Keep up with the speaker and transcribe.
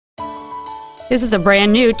This is a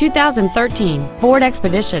brand new 2013 Ford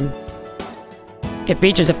Expedition. It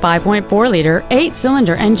features a 5.4-liter,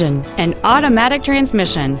 8-cylinder engine, an automatic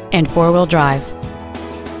transmission, and 4-wheel drive.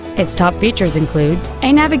 Its top features include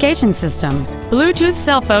a navigation system, Bluetooth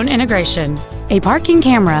cell phone integration, a parking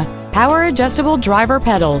camera, power-adjustable driver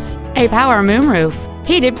pedals, a power moonroof,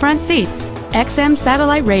 heated front seats, XM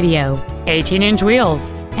satellite radio, 18-inch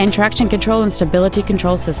wheels, and traction control and stability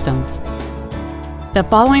control systems. The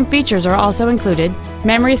following features are also included: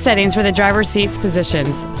 memory settings for the driver's seat's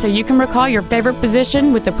positions, so you can recall your favorite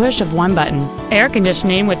position with the push of one button, air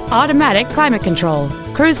conditioning with automatic climate control,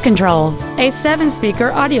 cruise control, a 7-speaker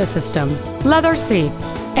audio system, leather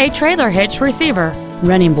seats, a trailer hitch receiver,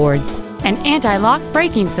 running boards, an anti-lock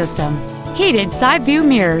braking system, heated side view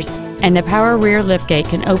mirrors, and the power rear liftgate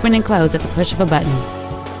can open and close at the push of a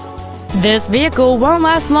button. This vehicle won't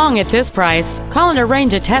last long at this price. Call and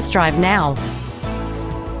arrange a test drive now.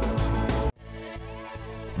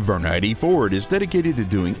 VernEideFord is dedicated to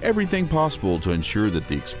doing everything possible to ensure that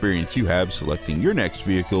the experience you have selecting your next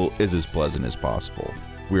vehicle is as pleasant as possible.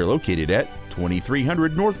 We are located at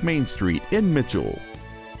 2300 North Main Street in Mitchell.